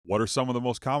What are some of the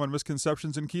most common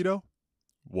misconceptions in keto?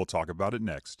 We'll talk about it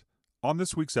next on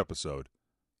this week's episode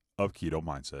of Keto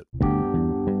Mindset.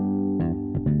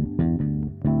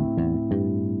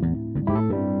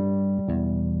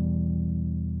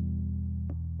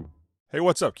 Hey,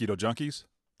 what's up, Keto Junkies?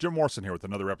 Jim Morrison here with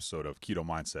another episode of Keto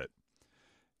Mindset.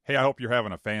 Hey, I hope you're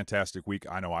having a fantastic week.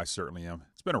 I know I certainly am.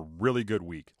 It's been a really good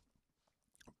week.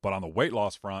 But on the weight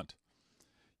loss front,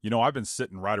 I've been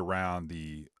sitting right around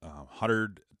the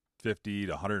 150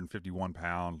 to 151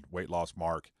 pound weight loss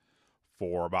mark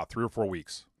for about 3 or 4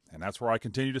 weeks. And that's where I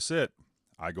continue to sit.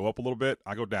 I go up a little bit,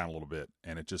 I go down a little bit,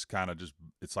 and it just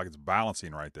it's like it's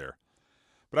balancing right there.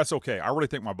 But that's okay. I really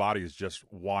think my body is just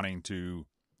wanting to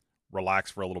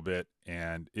relax for a little bit,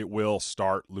 and it will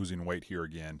start losing weight here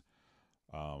again,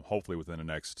 hopefully within the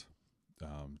next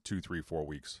 2, 3, 4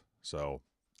 weeks. So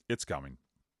it's coming.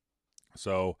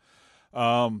 So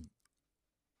on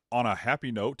a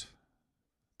happy note,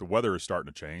 the weather is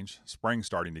starting to change. Spring's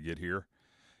starting to get here,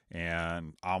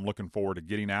 and I'm looking forward to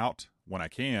getting out when I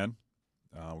can.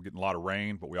 We're getting a lot of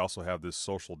rain, but we also have this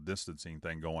social distancing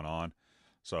thing going on.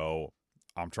 So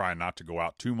I'm trying not to go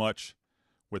out too much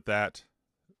with that,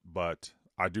 but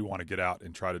I do want to get out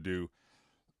and try to do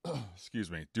a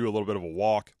little bit of a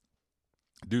walk,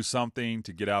 do something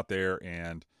to get out there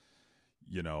and,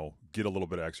 get a little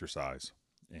bit of exercise.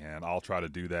 And I'll try to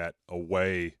do that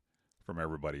away from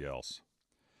everybody else.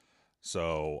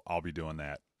 So I'll be doing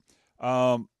that.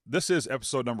 This is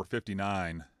episode number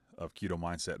 59 of Keto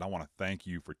Mindset, and I want to thank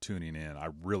you for tuning in. I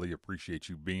really appreciate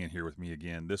you being here with me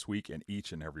again this week and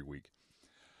each and every week.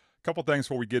 A couple things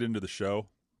before we get into the show.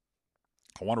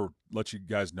 I want to let you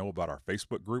guys know about our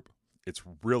Facebook group. It's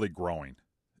really growing.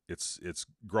 It's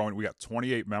growing. We got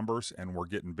 28 members, and we're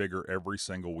getting bigger every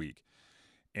single week.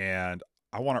 And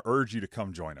I want to urge you to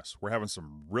come join us. We're having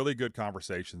some really good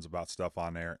conversations about stuff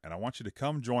on there, and I want you to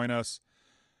come join us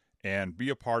and be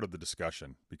a part of the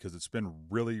discussion because it's been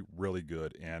really, really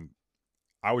good, and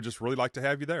I would just really like to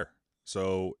have you there.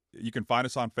 So you can find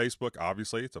us on Facebook.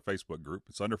 Obviously, it's a Facebook group.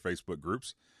 It's under Facebook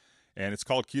groups, and it's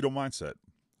called Keto Mindset.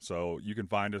 So you can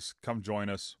find us. Come join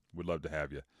us. We'd love to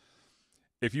have you.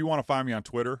 If you want to find me on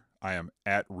Twitter, I am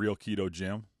at Real Keto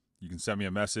Jim. You can send me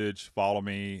a message, follow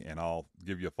me, and I'll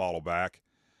give you a follow back.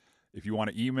 If you want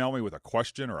to email me with a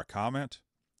question or a comment,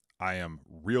 I am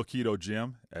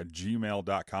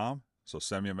realketojim@gmail.com. So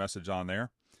send me a message on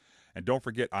there. And don't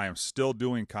forget, I am still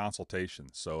doing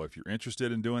consultations. So if you're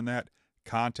interested in doing that,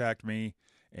 contact me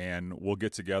and we'll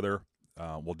get together.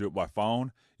 We'll do it by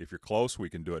phone. If you're close, we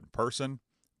can do it in person.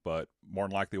 But more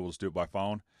than likely, we'll just do it by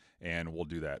phone, and we'll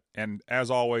do that. And as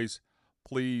always,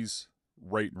 please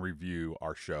rate and review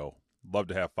our show. Love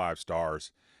to have 5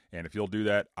 stars. And if you'll do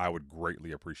that, I would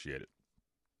greatly appreciate it.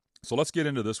 So let's get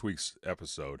into this week's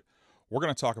episode. We're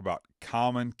going to talk about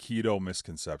common keto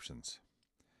misconceptions.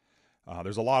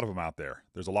 There's a lot of them out there.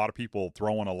 There's a lot of people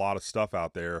throwing a lot of stuff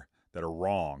out there that are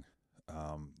wrong,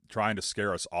 trying to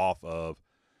scare us off of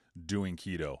doing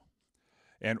keto.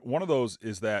 And one of those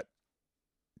is that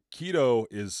keto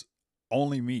is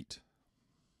only meat.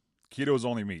 Keto is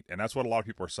only meat. And that's what a lot of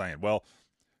people are saying. Well,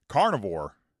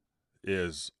 carnivore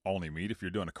is only meat if you're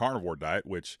doing a carnivore diet,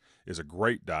 which is a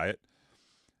great diet.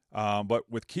 But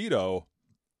with keto,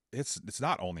 it's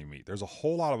not only meat. There's a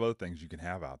whole lot of other things you can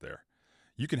have out there.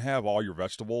 You can have all your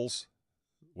vegetables.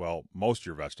 Well, most of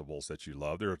your vegetables that you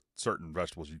love. There are certain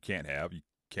vegetables you can't have. You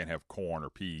can't have corn or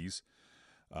peas,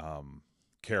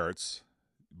 carrots,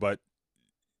 but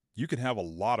you can have a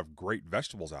lot of great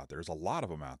vegetables out there. There's a lot of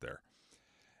them out there.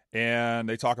 And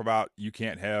they talk about you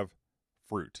can't have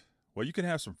fruit. Well, you can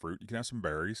have some fruit. You can have some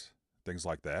berries, things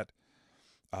like that.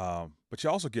 But you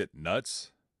also get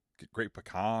nuts, get great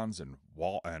pecans and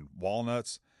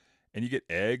walnuts, and you get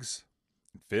eggs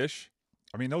and fish.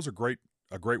 I mean, those are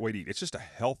a great way to eat. It's just a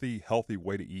healthy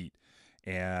way to eat.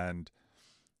 And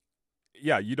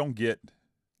yeah, you don't get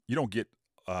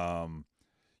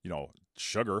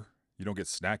sugar. You don't get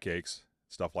snack cakes,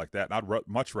 stuff like that. And I'd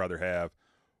much rather have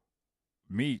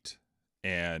meat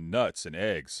and nuts and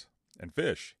eggs and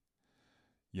fish,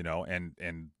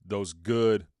 and those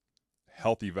good,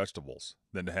 healthy vegetables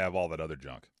than to have all that other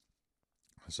junk.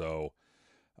 So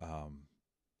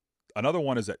another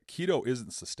one is that keto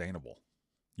isn't sustainable.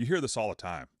 You hear this all the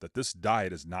time, that this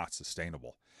diet is not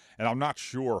sustainable. And I'm not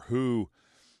sure who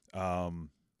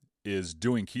is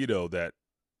doing keto that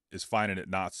is finding it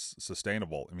not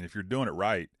sustainable. I mean, if you're doing it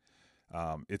right,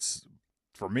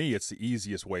 for me, it's the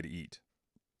easiest way to eat.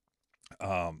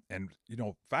 And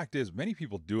fact is, many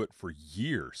people do it for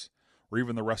years or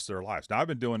even the rest of their lives. Now, I've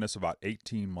been doing this about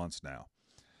 18 months now,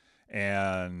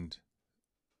 and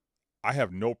I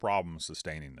have no problem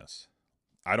sustaining this.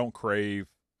 I don't crave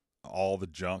all the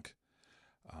junk.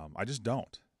 I just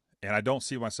don't. And I don't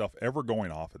see myself ever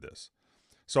going off of this.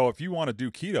 So if you want to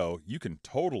do keto, you can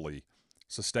totally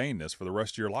sustain this for the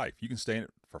rest of your life. You can stay in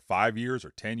it for 5 years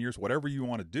or 10 years, whatever you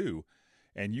want to do.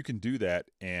 And you can do that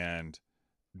and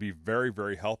be very,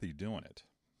 very healthy doing it.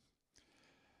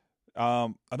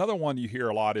 Another one you hear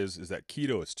a lot is that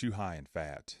keto is too high in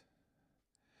fat.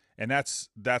 And that's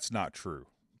not true.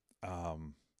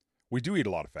 We do eat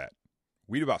a lot of fat.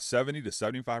 We eat about 70 to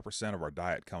 75% of our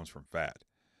diet comes from fat.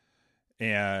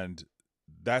 And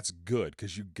that's good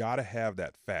because you got to have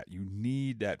that fat. You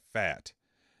need that fat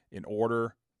in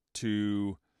order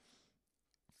to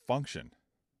function.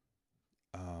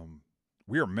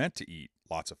 We are meant to eat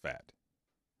lots of fat.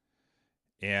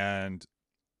 And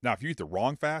now, if you eat the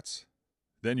wrong fats,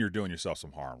 then you're doing yourself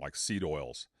some harm, like seed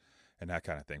oils and that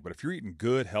kind of thing. But if you're eating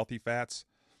good, healthy fats,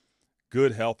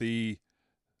 good, healthy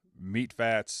meat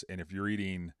fats, and if you're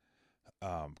eating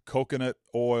coconut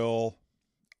oil,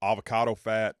 avocado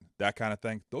fat, that kind of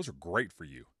thing, those are great for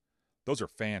you. Those are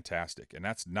fantastic, and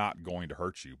that's not going to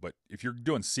hurt you. But if you're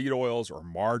doing seed oils or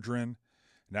margarine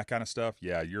and that kind of stuff,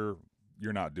 yeah, you're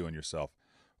not doing yourself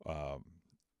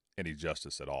any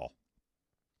justice at all.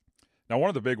 Now, one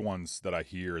of the big ones that I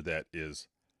hear that is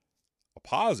a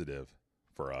positive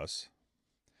for us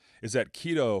is that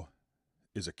keto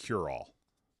is a cure-all.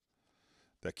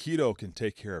 That keto can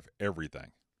take care of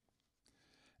everything.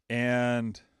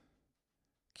 And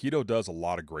keto does a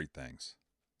lot of great things,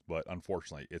 but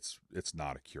unfortunately, it's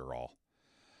not a cure-all.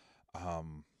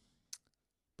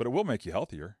 But it will make you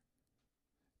healthier.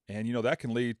 And, that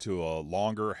can lead to a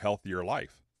longer, healthier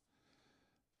life.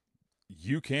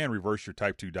 You can reverse your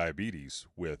type 2 diabetes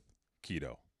with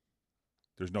keto.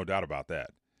 There's no doubt about that.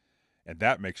 And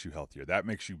that makes you healthier. That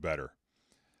makes you better.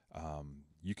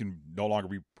 You can no longer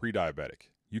be pre-diabetic.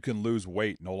 You can lose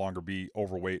weight, no longer be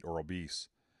overweight or obese.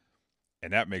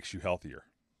 And that makes you healthier.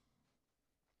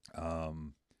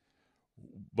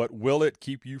 But will it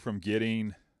keep you from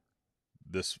getting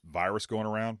this virus going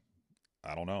around?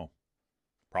 I don't know.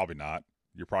 Probably not.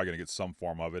 You're probably going to get some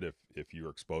form of it if you're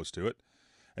exposed to it.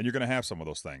 And you're going to have some of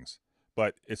those things.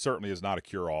 But it certainly is not a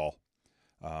cure-all.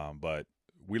 But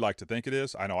we like to think it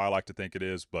is. I know I like to think it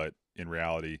is. But in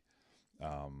reality,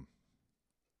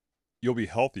 you'll be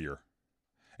healthier.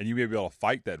 And you may be able to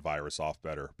fight that virus off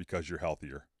better because you're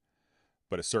healthier.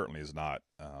 But it certainly is not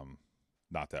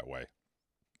that way.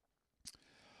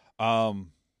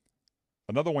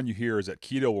 Another one you hear is that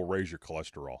keto will raise your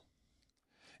cholesterol.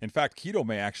 In fact, keto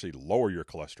may actually lower your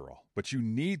cholesterol. But you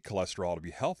need cholesterol to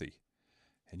be healthy.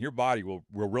 And your body will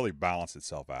really balance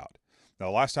itself out. Now,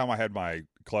 the last time I had my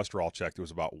cholesterol checked, it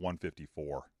was about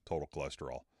 154 total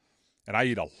cholesterol. And I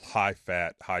eat a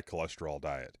high-fat, high-cholesterol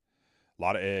diet. A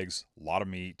lot of eggs, a lot of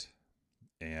meat,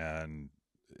 and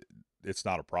it's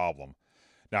not a problem.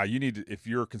 Now, if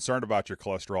you're concerned about your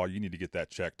cholesterol, you need to get that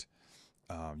checked.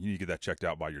 You need to get that checked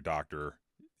out by your doctor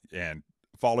and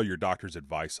follow your doctor's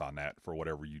advice on that for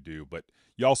whatever you do. But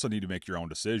you also need to make your own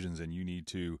decisions, and you need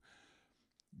to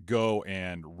go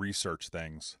and research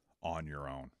things on your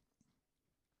own.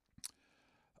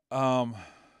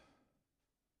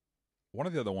 One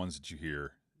of the other ones that you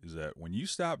hear is that when you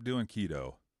stop doing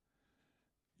keto,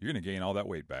 you're going to gain all that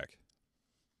weight back.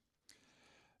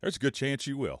 There's a good chance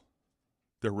you will.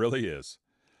 There really is.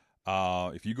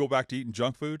 If you go back to eating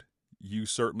junk food, you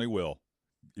certainly will.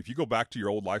 If you go back to your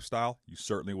old lifestyle, you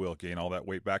certainly will gain all that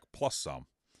weight back plus some.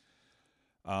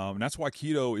 And that's why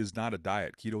keto is not a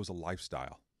diet. Keto is a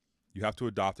lifestyle. You have to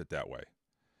adopt it that way.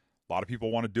 A lot of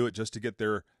people want to do it just to get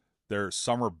their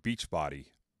summer beach body.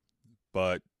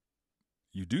 But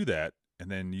you do that,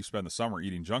 and then you spend the summer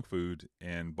eating junk food,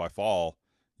 and by fall,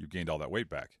 you've gained all that weight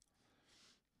back.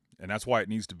 And that's why it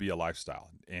needs to be a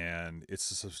lifestyle. And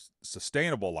it's a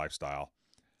sustainable lifestyle.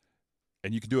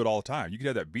 And you can do it all the time. You can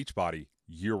have that beach body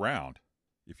year-round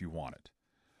if you want it.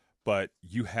 But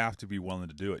you have to be willing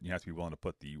to do it, and you have to be willing to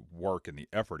put the work and the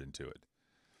effort into it.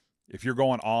 If you're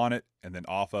going on it and then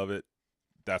off of it,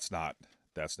 that's not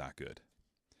good.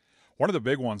 One of the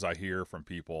big ones I hear from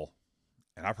people,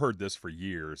 and I've heard this for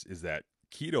years, is that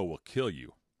keto will kill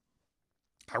you.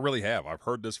 I really have. I've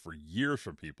heard this for years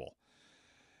from people.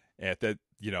 And that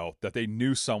they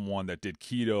knew someone that did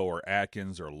keto or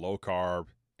Atkins or low carb,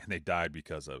 and they died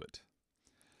because of it.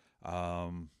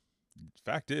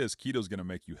 Fact is, keto is going to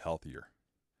make you healthier.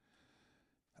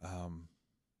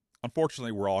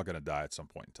 Unfortunately, we're all going to die at some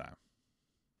point in time.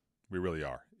 We really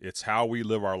are. It's how we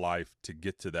live our life to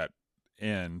get to that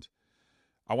end.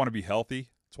 I want to be healthy.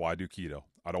 That's why I do keto.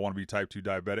 I don't want to be type 2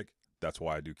 diabetic. That's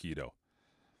why I do keto.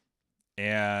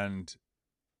 And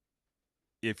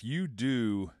if you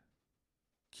do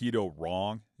keto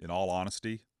wrong, in all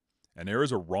honesty, and there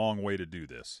is a wrong way to do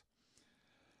this,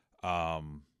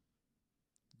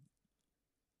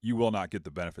 you will not get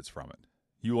the benefits from it.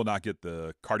 You will not get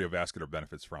the cardiovascular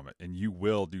benefits from it, and you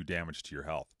will do damage to your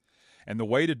health. And the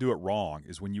way to do it wrong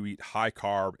is when you eat high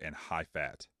carb and high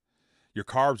fat. Your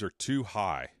carbs are too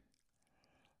high,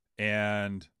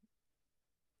 and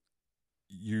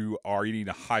you are eating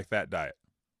a high fat diet.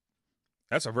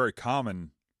 That's a very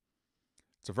common.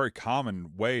 It's a very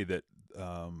common way that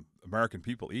American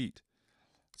people eat.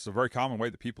 It's a very common way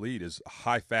that people eat is a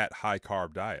high fat, high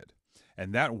carb diet,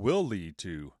 and that will lead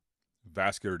to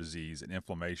vascular disease and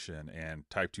inflammation and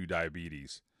type 2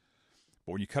 diabetes.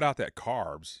 But when you cut out that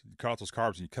carbs, you cut out those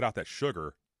carbs and you cut out that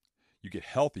sugar, you get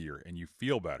healthier and you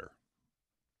feel better.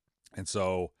 And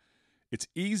so it's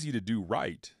easy to do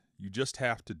right. You just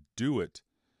have to do it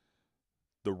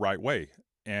the right way.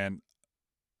 And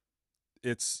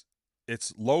it's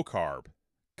low carb.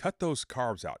 Cut those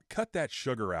carbs out. Cut that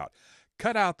sugar out.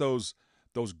 Cut out those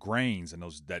grains and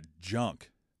that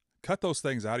junk. Cut those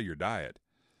things out of your diet.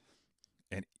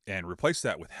 And replace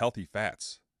that with healthy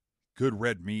fats, good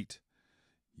red meat,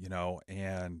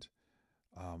 and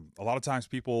a lot of times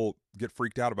people get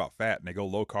freaked out about fat and they go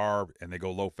low carb and they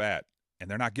go low fat, and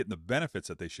they're not getting the benefits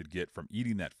that they should get from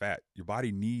eating that fat. Your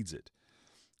body needs it.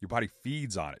 Your body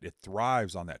feeds on it. It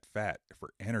thrives on that fat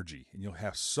for energy, and you'll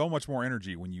have so much more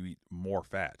energy when you eat more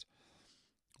fat.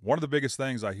 One of the biggest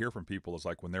things I hear from people is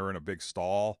like when they're in a big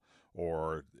stall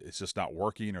or it's just not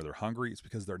working or they're hungry, it's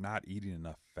because they're not eating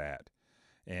enough fat.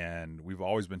 And we've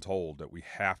always been told that we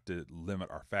have to limit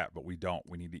our fat, but we don't.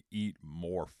 We need to eat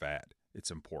more fat.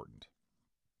 It's important.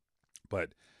 But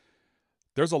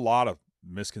there's a lot of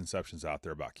misconceptions out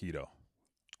there about keto,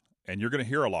 and you're going to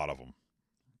hear a lot of them.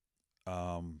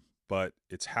 But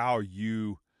it's how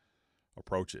you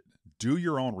approach it. Do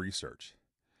your own research.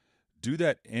 Do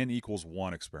that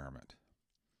N=1 experiment,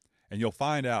 and you'll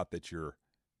find out that you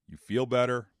feel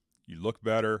better, you look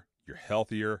better, you're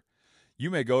healthier. You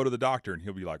may go to the doctor and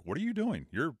he'll be like, "What are you doing?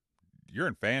 You're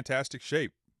in fantastic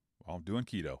shape." Well, I'm doing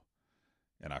keto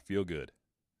and I feel good,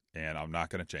 and I'm not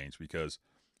going to change because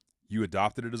you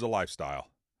adopted it as a lifestyle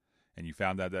and you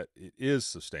found out that it is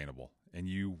sustainable, and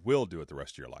you will do it the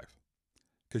rest of your life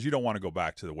because you don't want to go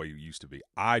back to the way you used to be.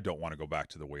 I don't want to go back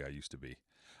to the way I used to be.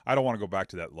 I don't want to go back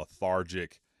to that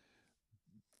lethargic,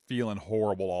 feeling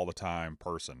horrible all the time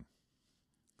person.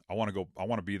 I want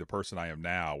to be the person I am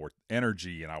now with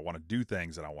energy, and I want to do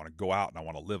things, and I want to go out and I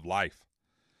want to live life.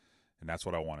 And that's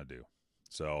what I want to do.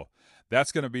 So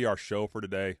that's going to be our show for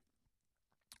today.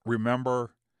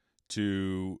 Remember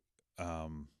to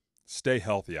stay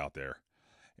healthy out there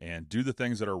and do the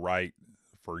things that are right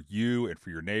for you and for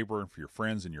your neighbor and for your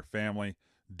friends and your family.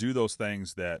 Do those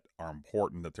things that are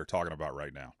important that they're talking about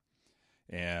right now.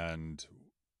 And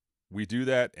we do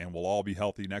that, and we'll all be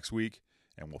healthy next week,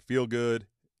 and we'll feel good,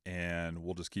 and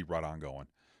we'll just keep right on going.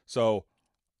 So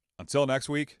until next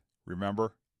week,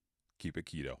 remember, keep it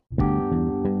keto.